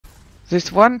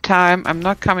This one time, I'm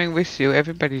not coming with you.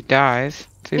 Everybody dies.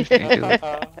 See if you can do it.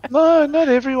 No, not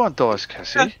everyone dies,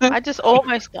 Cassie. I just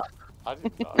almost died. I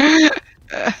didn't die.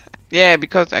 Yeah,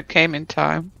 because I came in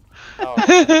time. Oh,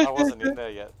 okay. I wasn't in there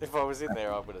yet. If I was in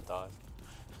there, I would have died.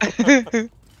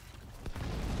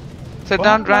 So Well,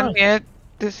 don't run no. yet.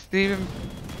 Just leave him.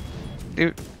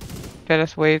 Let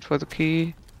us wait for the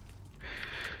key.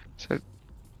 So,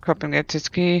 Coppin gets his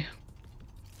key.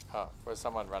 Oh, was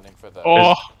someone running for the...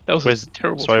 Oh, that was Where's a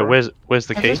terrible sorry? throw. Where's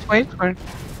the I key? just wait for it.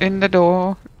 In the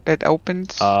door that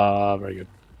opens. Ah, very good.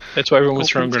 That's why everyone was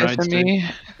throwing Opens grenades. Dude. sesame.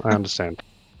 I understand.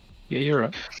 Yeah, you're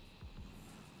right.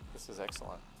 This is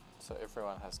excellent. So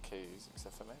everyone has keys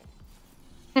except for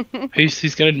me.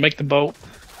 He's gonna make the bolt.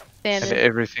 And Standard.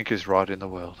 everything is right in the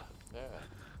world. Yeah.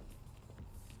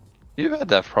 You've had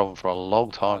that problem for a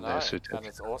long time I there, know, Sutek. and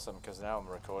it's awesome because now I'm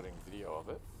recording video of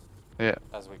it. Yeah.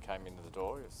 As we came into the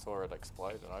door, you saw it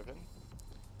explode and open.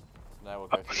 So now we'll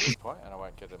go to this point and I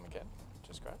won't get them again,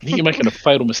 which is great. I think you're making a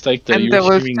fatal mistake there. And You're they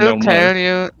will assuming still they'll tell know.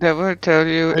 you. They will tell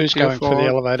you. Who's it's your going for the fault.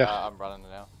 elevator? I'm running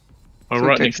now. All So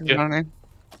right, takes next go. running.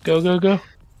 Go, go, go.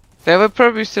 They will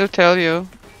probably still tell you.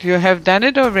 You have done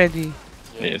it already.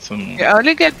 Yeah, it's some. You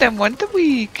only get them once a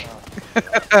week.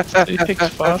 He picks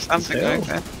fast as Something hell. like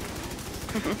that.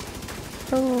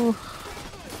 Oh.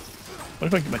 What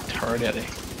if I get my turret out there?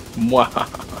 Mwah.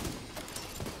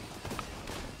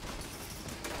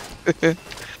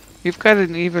 You've got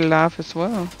an evil laugh as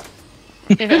well.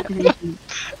 Been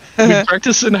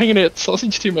practicing hanging out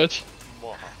sausage too much.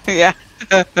 Yeah.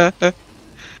 uh,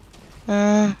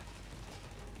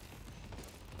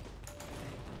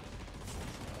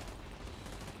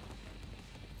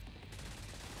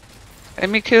 let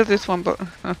me kill this one, but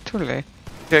too late.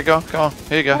 Yeah, go on.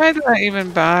 Here you go. Why do I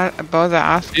even bother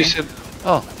asking? You said,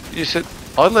 you said,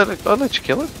 I'd let you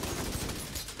kill it.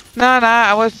 No,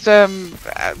 I was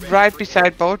right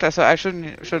beside Bolter, so I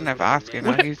shouldn't have asked. You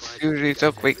know, he's usually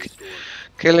so quick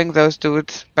killing those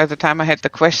dudes. By the time I had the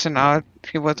question out,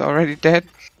 he was already dead.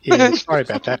 Yeah, sorry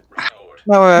about that.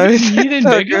 No worries. You didn't So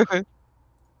dig it? good.